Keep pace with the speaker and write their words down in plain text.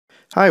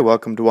Hi,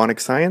 welcome to Wannick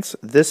Science.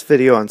 This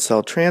video on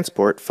cell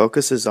transport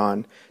focuses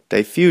on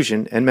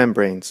diffusion and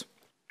membranes.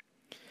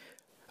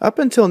 Up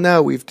until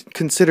now, we've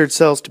considered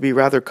cells to be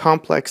rather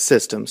complex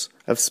systems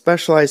of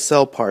specialized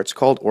cell parts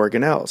called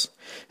organelles,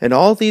 and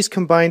all these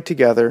combine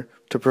together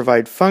to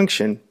provide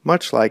function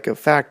much like a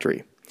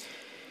factory.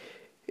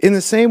 In the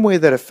same way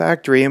that a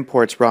factory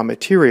imports raw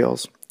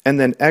materials and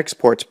then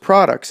exports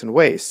products and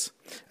wastes,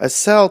 a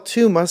cell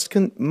too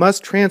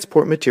must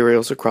transport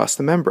materials across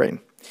the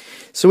membrane.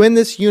 So in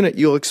this unit,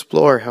 you'll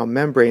explore how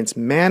membranes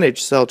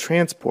manage cell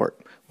transport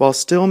while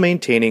still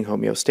maintaining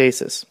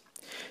homeostasis.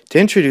 To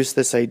introduce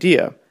this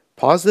idea,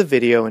 pause the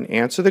video and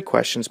answer the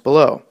questions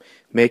below,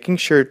 making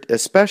sure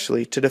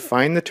especially to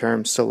define the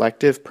term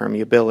selective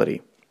permeability.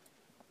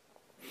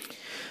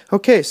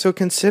 Okay, so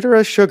consider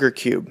a sugar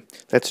cube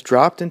that's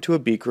dropped into a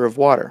beaker of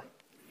water.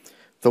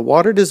 The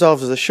water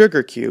dissolves the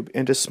sugar cube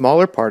into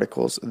smaller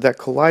particles that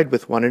collide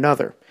with one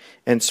another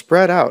and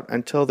spread out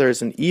until there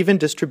is an even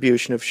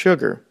distribution of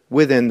sugar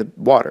within the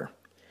water.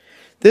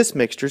 This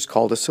mixture is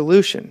called a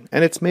solution,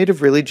 and it's made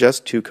of really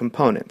just two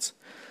components.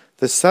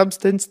 The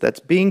substance that's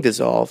being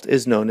dissolved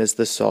is known as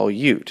the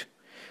solute,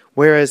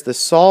 whereas the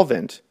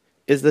solvent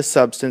is the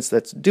substance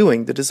that's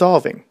doing the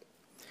dissolving.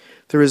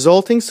 The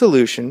resulting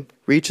solution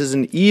reaches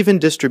an even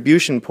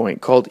distribution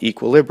point called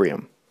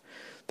equilibrium.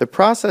 The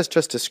process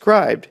just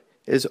described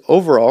is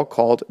overall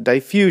called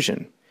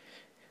diffusion,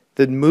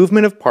 the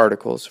movement of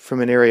particles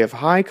from an area of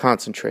high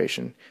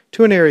concentration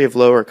to an area of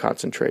lower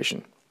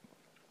concentration.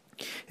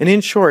 And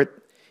in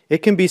short, it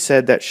can be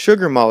said that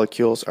sugar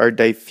molecules are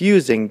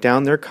diffusing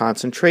down their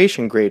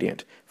concentration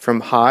gradient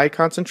from high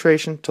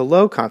concentration to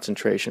low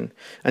concentration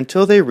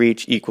until they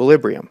reach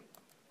equilibrium.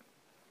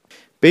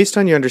 Based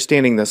on your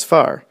understanding thus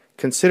far,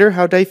 consider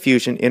how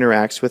diffusion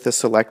interacts with a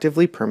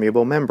selectively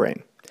permeable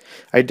membrane.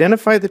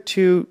 Identify the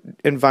two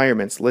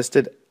environments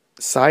listed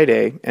side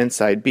A and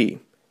side B.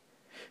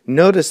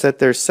 Notice that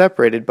they're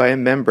separated by a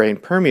membrane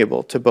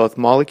permeable to both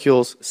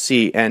molecules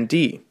C and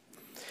D.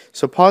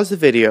 So pause the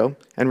video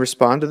and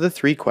respond to the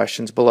three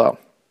questions below.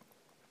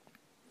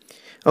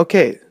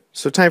 Okay,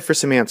 so time for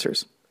some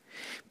answers.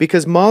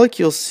 Because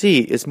molecule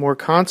C is more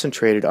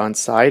concentrated on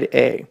side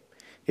A,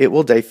 it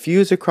will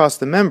diffuse across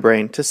the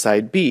membrane to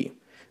side B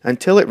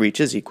until it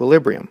reaches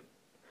equilibrium.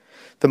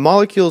 The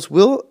molecules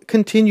will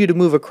continue to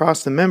move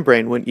across the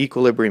membrane when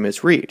equilibrium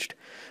is reached,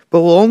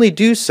 but will only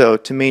do so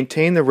to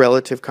maintain the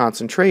relative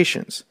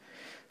concentrations.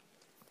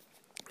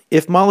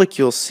 If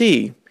molecule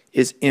C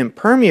is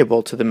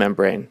impermeable to the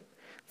membrane,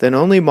 then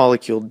only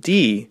molecule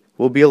D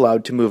will be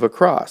allowed to move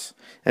across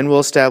and will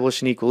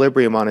establish an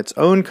equilibrium on its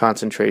own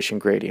concentration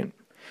gradient.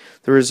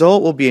 The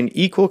result will be an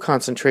equal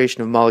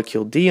concentration of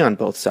molecule D on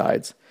both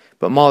sides,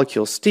 but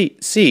molecule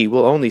C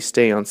will only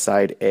stay on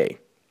side A.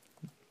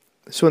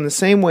 So in the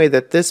same way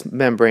that this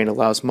membrane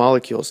allows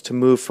molecules to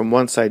move from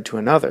one side to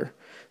another,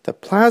 the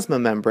plasma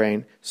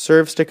membrane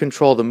serves to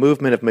control the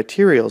movement of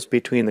materials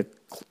between the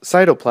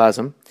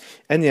cytoplasm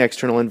and the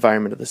external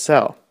environment of the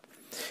cell.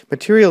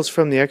 Materials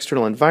from the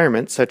external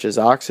environment, such as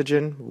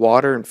oxygen,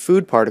 water, and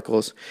food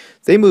particles,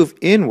 they move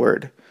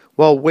inward,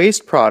 while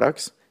waste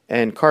products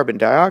and carbon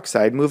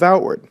dioxide move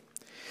outward.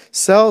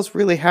 Cells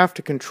really have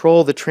to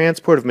control the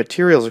transport of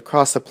materials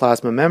across the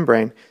plasma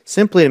membrane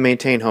simply to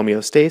maintain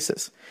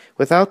homeostasis.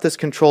 Without this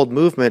controlled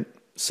movement,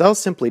 cells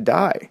simply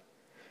die.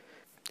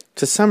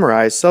 To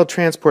summarize cell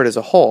transport as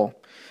a whole,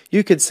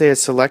 you could say a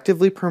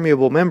selectively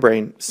permeable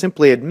membrane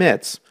simply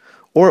admits,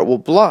 or it will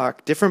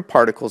block, different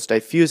particles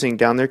diffusing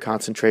down their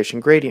concentration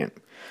gradient.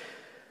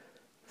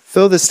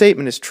 Though the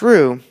statement is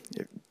true,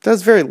 it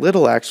does very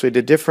little actually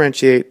to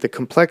differentiate the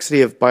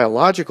complexity of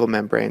biological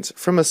membranes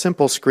from a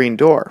simple screen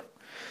door.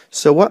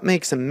 So what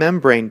makes a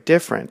membrane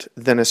different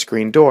than a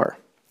screen door?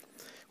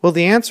 Well,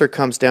 the answer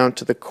comes down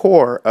to the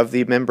core of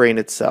the membrane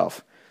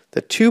itself,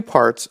 the two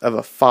parts of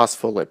a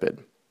phospholipid.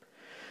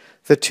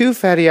 The two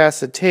fatty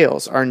acid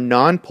tails are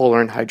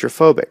nonpolar and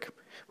hydrophobic,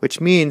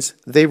 which means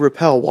they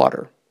repel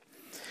water.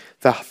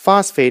 The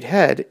phosphate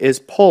head is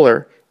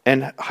polar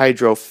and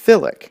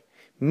hydrophilic,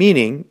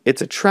 meaning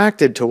it's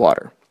attracted to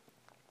water.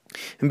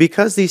 And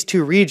because these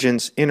two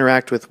regions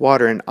interact with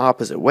water in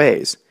opposite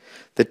ways,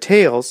 the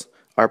tails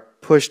are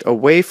pushed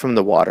away from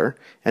the water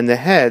and the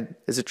head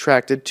is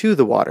attracted to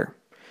the water.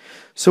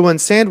 So when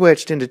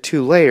sandwiched into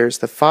two layers,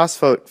 the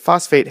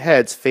phosphate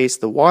heads face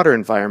the water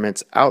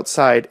environments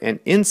outside and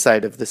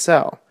inside of the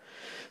cell.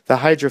 The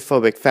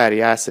hydrophobic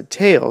fatty acid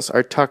tails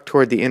are tucked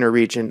toward the inner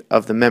region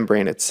of the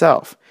membrane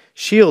itself,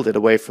 shielded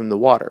away from the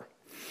water.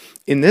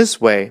 In this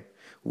way,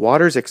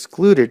 water is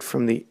excluded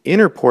from the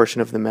inner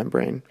portion of the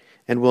membrane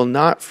and will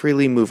not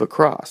freely move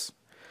across.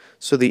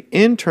 So the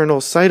internal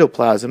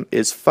cytoplasm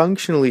is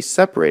functionally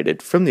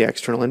separated from the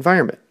external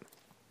environment.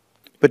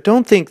 But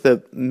don't think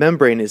the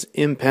membrane is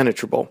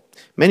impenetrable.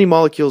 Many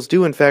molecules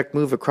do in fact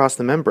move across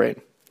the membrane.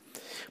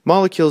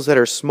 Molecules that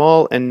are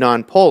small and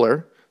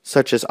nonpolar,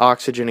 such as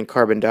oxygen and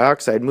carbon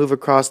dioxide, move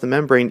across the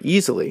membrane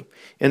easily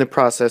in a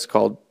process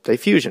called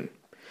diffusion.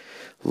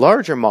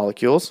 Larger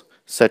molecules,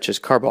 such as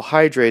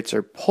carbohydrates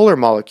or polar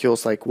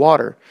molecules like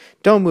water,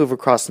 don't move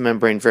across the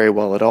membrane very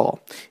well at all.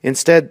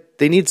 Instead,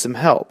 they need some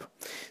help.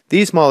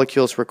 These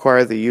molecules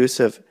require the use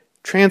of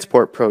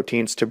transport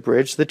proteins to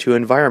bridge the two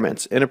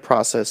environments in a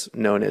process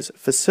known as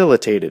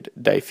facilitated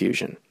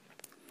diffusion.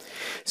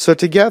 So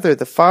together,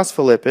 the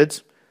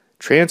phospholipids,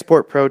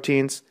 transport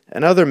proteins,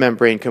 and other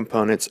membrane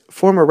components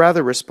form a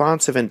rather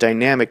responsive and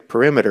dynamic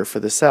perimeter for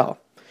the cell.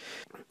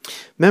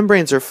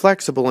 Membranes are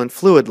flexible and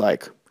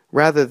fluid-like,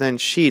 rather than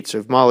sheets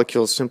of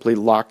molecules simply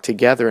locked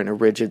together in a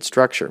rigid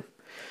structure.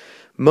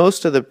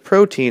 Most of the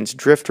proteins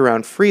drift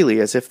around freely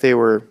as if they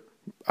were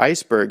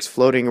icebergs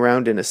floating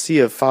around in a sea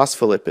of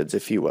phospholipids,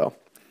 if you will.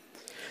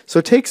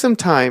 So take some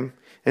time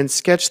and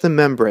sketch the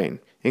membrane,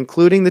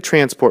 including the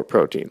transport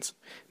proteins.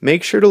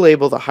 Make sure to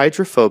label the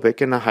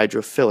hydrophobic and the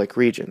hydrophilic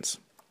regions.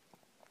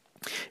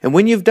 And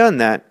when you've done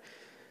that,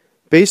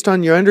 based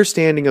on your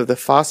understanding of the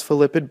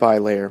phospholipid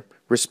bilayer,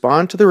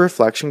 respond to the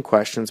reflection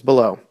questions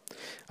below.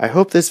 I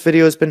hope this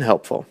video has been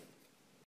helpful.